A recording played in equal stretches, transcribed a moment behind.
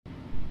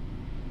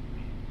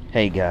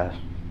Hey guys,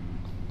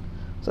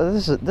 so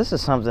this is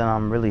something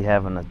I'm really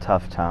having a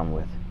tough time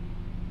with.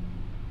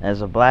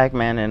 As a black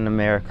man in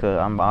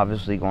America, I'm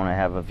obviously going to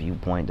have a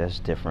viewpoint that's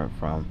different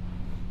from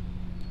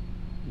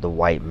the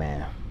white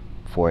man,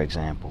 for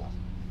example.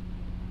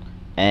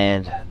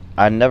 And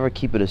I never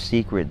keep it a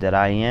secret that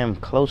I am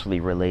closely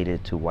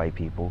related to white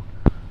people,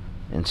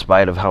 in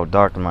spite of how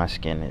dark my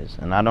skin is.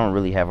 And I don't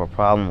really have a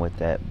problem with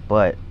that,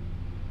 but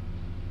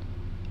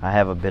I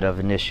have a bit of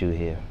an issue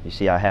here. You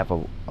see, I have a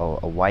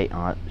white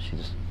aunt.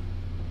 She's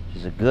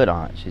a good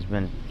aunt. She's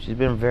been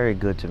very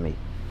good to me.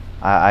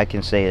 I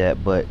can say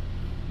that, but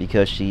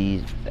because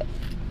she's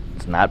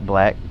not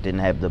black,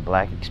 didn't have the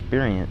black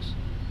experience,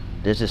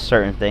 there's just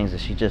certain things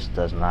that she just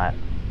does not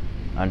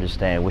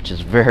understand, which is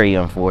very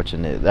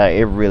unfortunate. Like,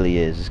 it really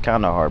is. It's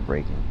kind of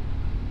heartbreaking.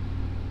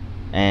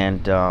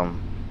 And I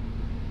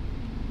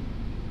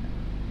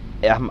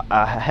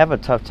have a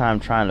tough time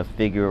trying to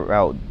figure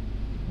out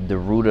the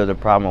root of the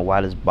problem and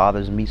why this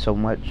bothers me so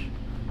much.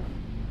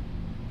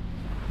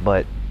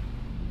 But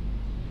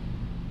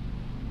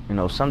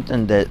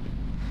something that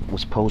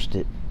was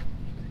posted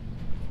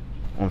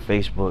on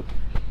Facebook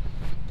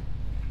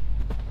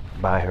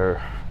by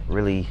her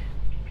really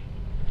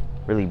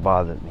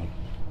bothered me.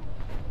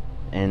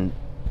 And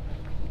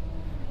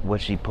what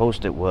she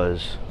posted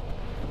was,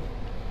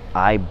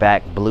 "I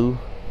back blue,"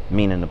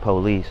 meaning the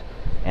police,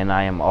 "and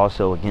I am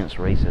also against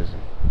racism."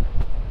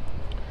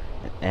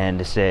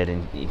 And it said,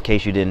 in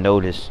case you didn't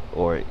notice,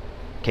 or in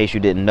case you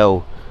didn't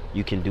know,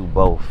 you can do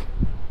both.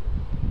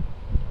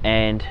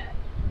 And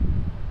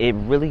it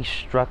really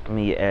struck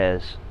me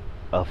as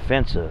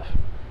offensive.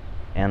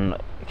 And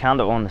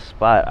kind of on the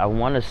spot, I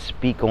want to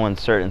speak on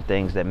certain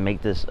things that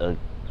make this a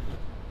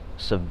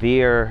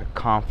severe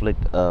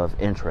conflict of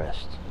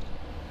interest.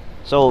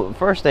 So,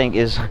 first thing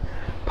is,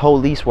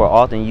 police were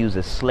often used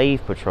as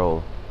slave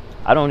patrol.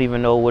 I don't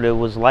even know what it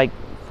was like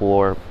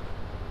for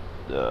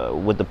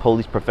what the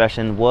police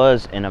profession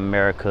was in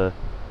America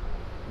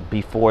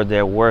before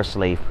there were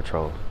slave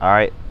patrols. All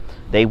right,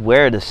 they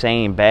wear the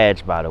same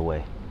badge, by the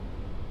way,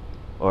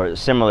 or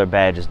similar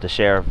badges the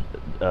sheriff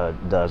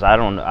does. I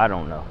don't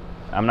know.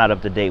 I'm not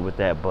up to date with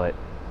that, but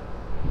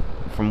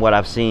from what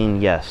I've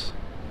seen, yes.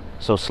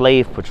 So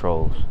slave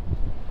patrols.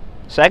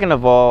 Second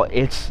of all,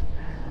 it's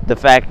the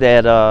fact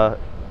that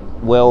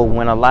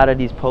when a lot of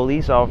these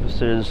police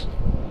officers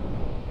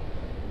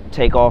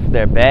take off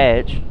their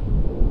badge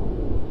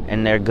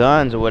and their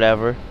guns or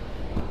whatever,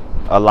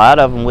 a lot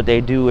of them, what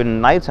they do in the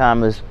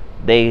nighttime is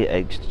they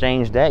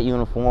exchange that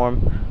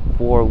uniform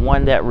for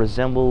one that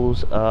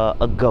resembles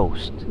a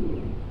ghost.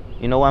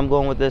 You know where I'm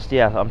going with this?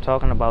 Yeah, I'm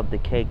talking about the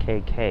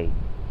KKK.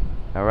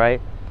 All right?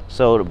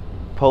 So the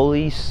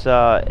police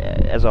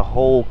as a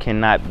whole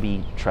cannot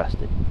be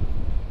trusted.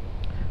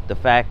 The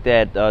fact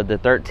that the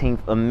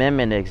 13th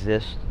Amendment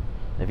exists,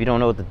 if you don't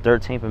know what the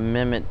 13th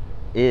Amendment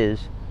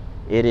is,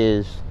 it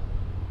is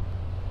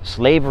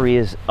slavery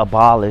is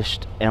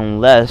abolished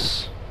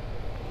unless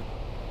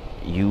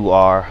you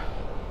are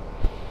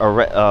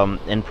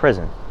in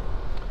prison.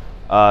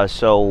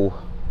 So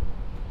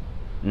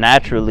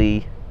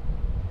naturally,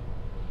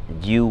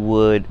 you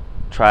would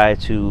try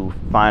to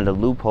find a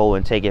loophole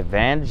and take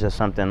advantage of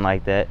something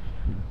like that.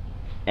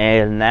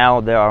 And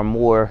now there are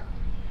more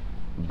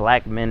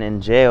black men in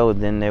jail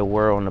than there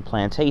were on the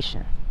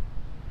plantation.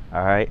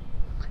 All right.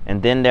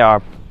 And then there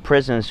are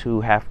prisons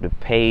who have to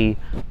pay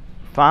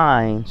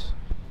fines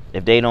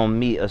if they don't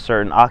meet a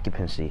certain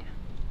occupancy.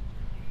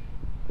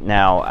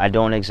 Now, I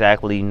don't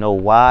exactly know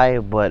why,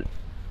 but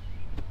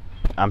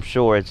I'm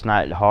sure it's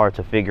not hard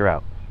to figure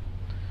out.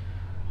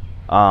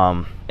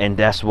 And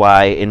that's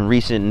why in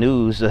recent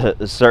news,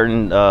 in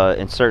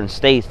certain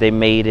states, they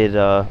made it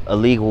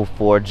illegal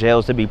for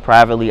jails to be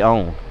privately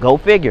owned. Go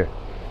figure.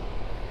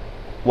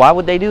 Why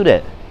would they do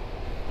that?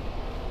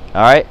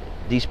 All right,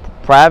 these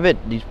private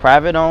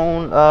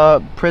owned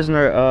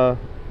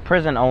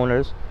prison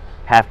owners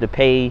have to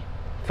pay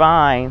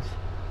fines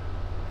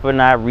for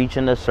not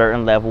reaching a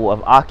certain level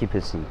of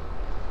occupancy.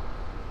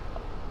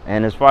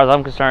 And as far as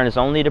I'm concerned, it's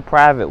only the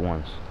private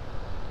ones.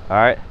 All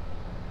right,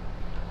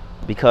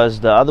 because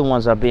the other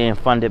ones are being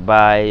funded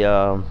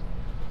by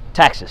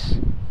taxes.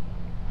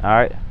 All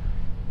right.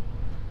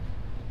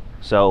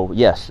 So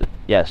yes.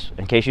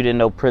 In case you didn't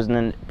know,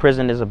 prison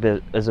is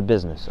a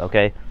business.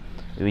 Okay,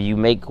 you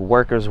make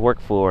workers work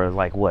for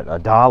like what,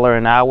 $1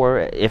 an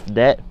hour, if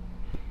that,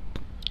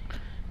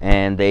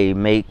 and they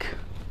make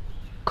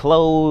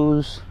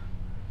clothes,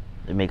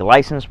 they make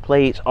license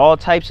plates, all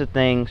types of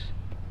things,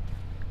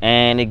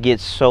 and it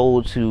gets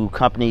sold to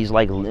companies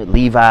like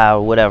Levi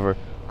or whatever.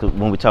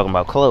 When we're talking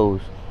about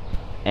clothes,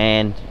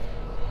 and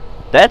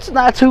that's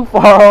not too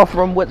far off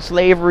from what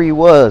slavery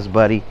was,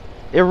 buddy.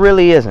 It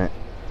really isn't.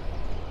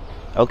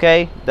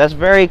 Okay, that's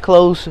very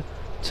close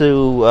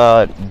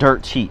to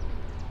dirt cheap.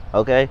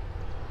 Okay.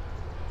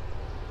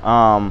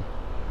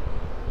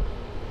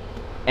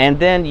 And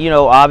then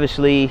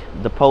obviously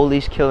the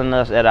police killing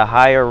us at a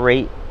higher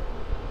rate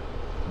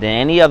than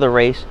any other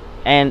race,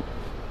 and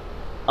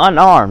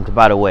unarmed,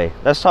 by the way.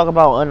 Let's talk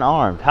about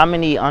unarmed. How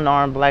many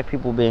unarmed black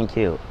people being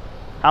killed?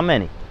 How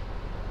many?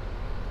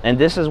 And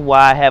this is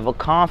why I have a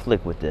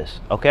conflict with this,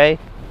 okay?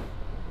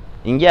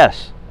 And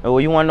yes, well,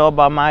 you want to know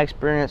about my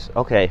experience?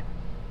 Okay,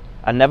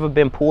 I've never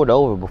been pulled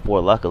over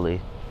before,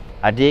 luckily.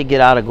 I did get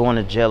out of going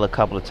to jail a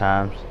couple of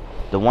times.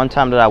 The one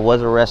time that I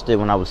was arrested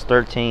when I was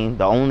 13,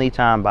 the only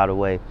time, by the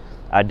way,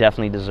 I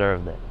definitely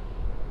deserved that.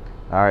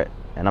 All right,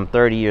 and I'm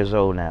 30 years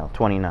old now,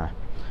 29.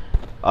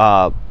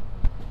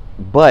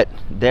 But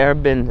there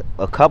have been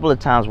a couple of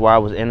times where I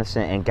was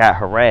innocent and got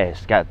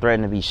harassed, got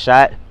threatened to be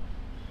shot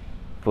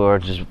for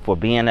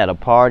being at a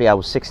party. I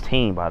was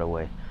 16, by the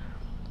way.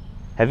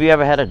 Have you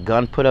ever had a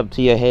gun put up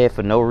to your head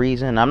for no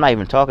reason? I'm not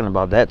even talking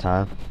about that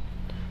time.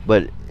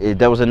 But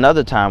there was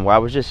another time where I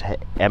was just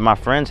at my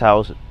friend's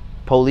house.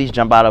 Police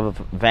jump out of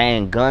a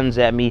van, guns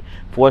at me,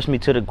 forced me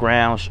to the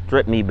ground,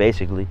 stripped me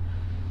basically.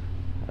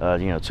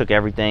 Took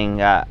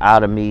everything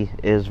out of me.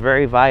 It was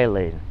very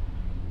violating.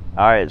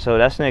 All right, so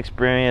that's an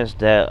experience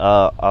that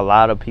a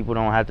lot of people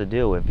don't have to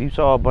deal with. If you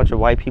saw a bunch of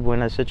white people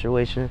in that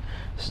situation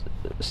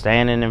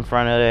standing in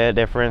front of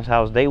their friend's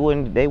house, they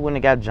wouldn't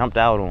have got jumped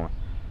out on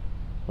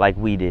like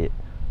we did.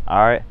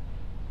 All right,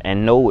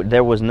 and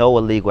there was no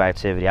illegal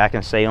activity. I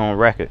can say on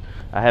record,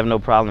 I have no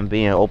problem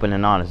being open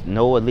and honest.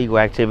 No illegal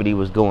activity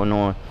was going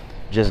on,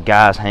 just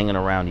guys hanging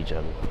around each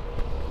other.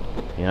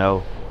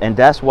 And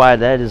that's why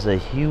that is a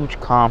huge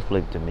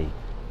conflict to me.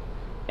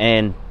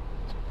 And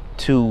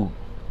to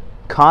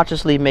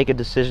consciously make a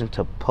decision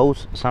to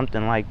post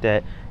something like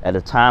that at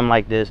a time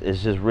like this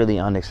is just really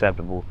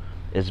unacceptable.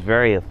 It's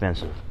very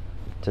offensive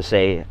to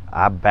say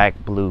I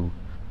back blue,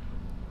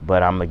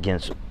 but I'm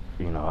against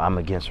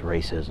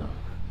racism.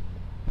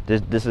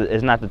 This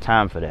is not the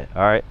time for that.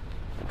 All right,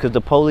 because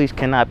the police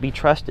cannot be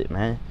trusted,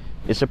 man.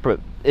 It's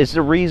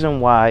the reason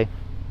why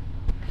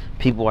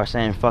people are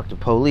saying fuck the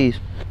police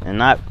and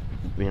not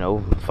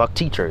fuck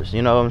teachers.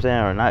 You know what I'm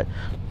saying? Or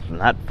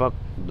not fuck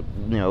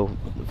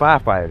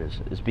firefighters.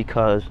 It's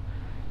because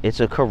it's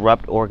a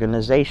corrupt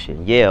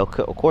organization. Yeah,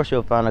 of course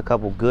you'll find a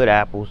couple good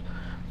apples,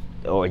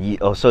 or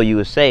so you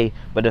would say,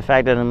 but the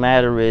fact of the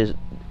matter is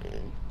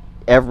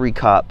every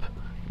cop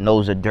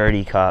knows a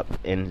dirty cop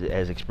and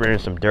has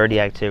experienced some dirty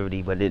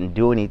activity but didn't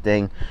do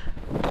anything.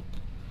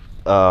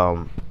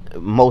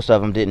 Most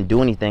of them didn't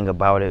do anything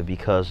about it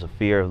because of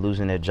fear of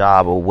losing their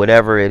job or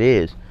whatever it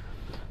is.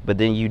 But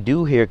then you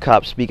do hear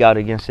cops speak out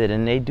against it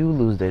and they do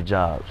lose their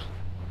jobs.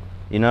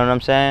 You know what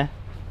I'm saying?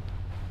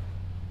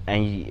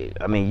 And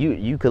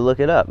you could look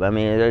it up. I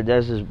mean,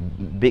 there's this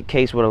big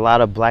case with a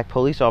lot of black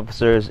police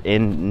officers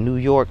in New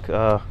York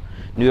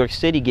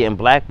City getting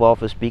blackballed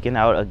for speaking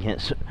out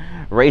against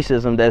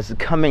racism that's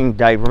coming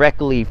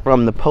directly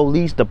from the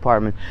police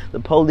department.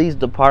 The police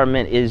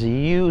department is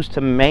used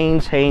to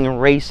maintain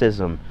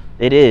racism.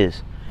 It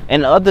is.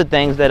 And other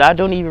things that I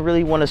don't even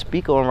really want to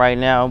speak on right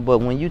now, but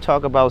when you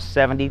talk about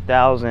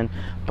 70,000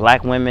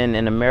 black women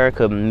in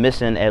America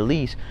missing at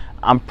least,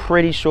 I'm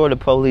pretty sure the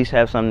police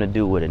have something to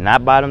do with it.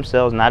 Not by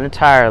themselves, not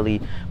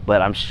entirely,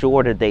 but I'm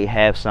sure that they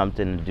have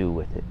something to do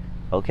with it.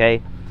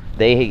 Okay?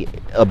 They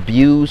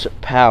abuse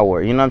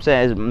power. You know what I'm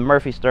saying? It's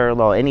Murphy's third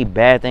law. Any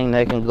bad thing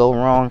that can go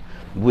wrong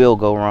will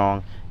go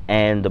wrong.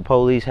 And the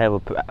police have a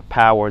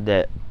power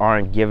that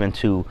aren't given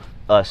to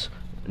us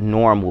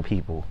normal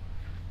people.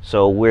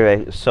 So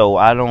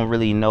I don't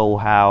really know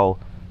how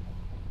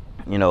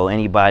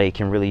anybody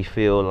can really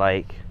feel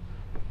like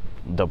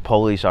the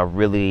police are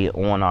really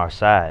on our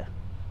side.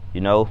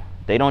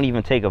 They don't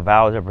even take a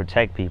vow to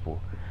protect people.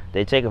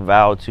 They take a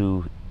vow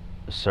to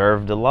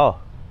serve the law.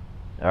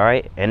 All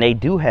right, and they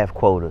do have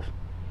quotas.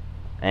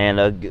 And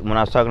when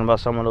I was talking about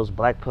some of those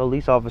black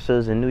police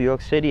officers in New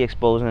York City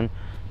exposing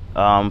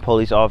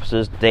police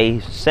officers,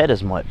 they said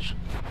as much,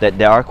 that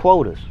there are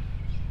quotas.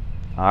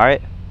 All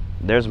right,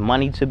 there's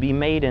money to be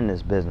made in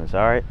this business.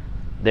 All right,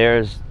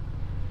 there's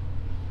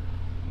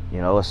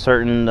a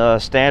certain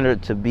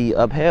standard to be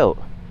upheld.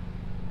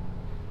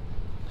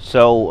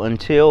 So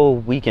until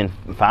we can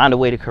find a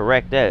way to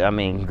correct that,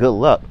 good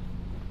luck.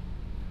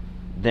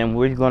 Then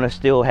we're going to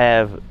still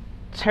have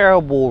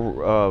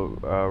terrible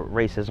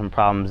racism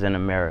problems in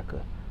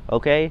America.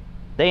 Okay?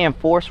 They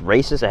enforce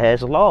racist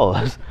ass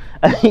laws.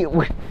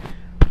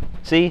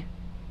 See?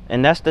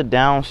 And that's the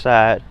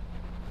downside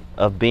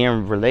of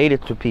being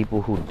related to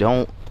people who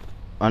don't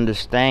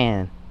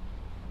understand,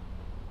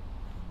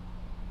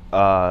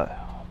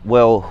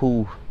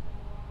 who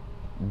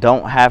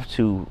don't have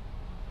to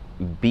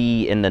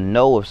be in the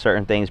know of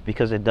certain things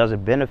because it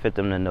doesn't benefit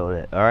them to know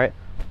that. All right?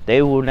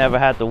 They will never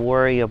have to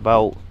worry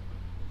about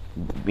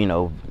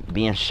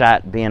being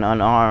shot, being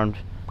unarmed,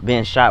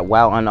 being shot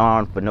while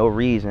unarmed for no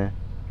reason.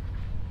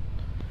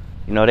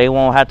 They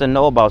won't have to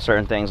know about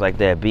certain things like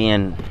that,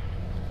 being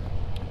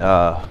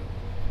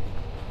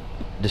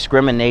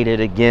discriminated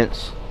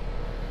against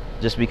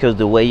just because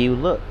the way you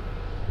look,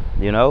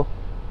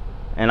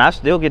 and I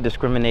still get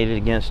discriminated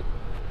against,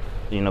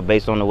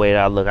 based on the way that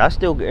I look. I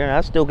still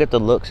get the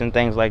looks and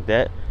things like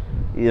that.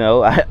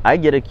 I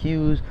get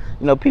accused.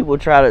 People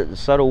try to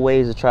subtle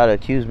ways to try to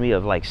accuse me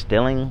of like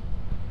stealing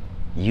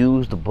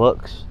used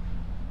books.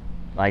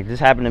 Like this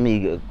happened to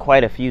me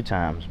quite a few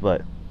times,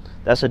 but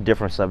That's a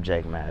different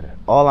subject matter.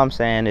 All I'm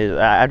saying is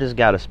I just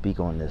gotta speak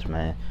on this,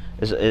 man.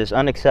 It's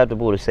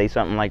unacceptable to say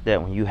something like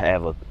that when you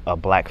have a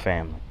black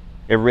family.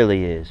 It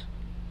really is.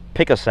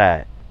 Pick a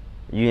side.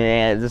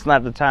 It's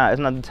not the time. It's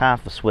not the time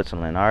for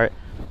Switzerland. All right.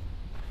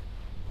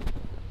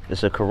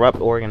 It's a corrupt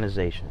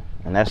organization,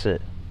 and that's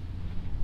it.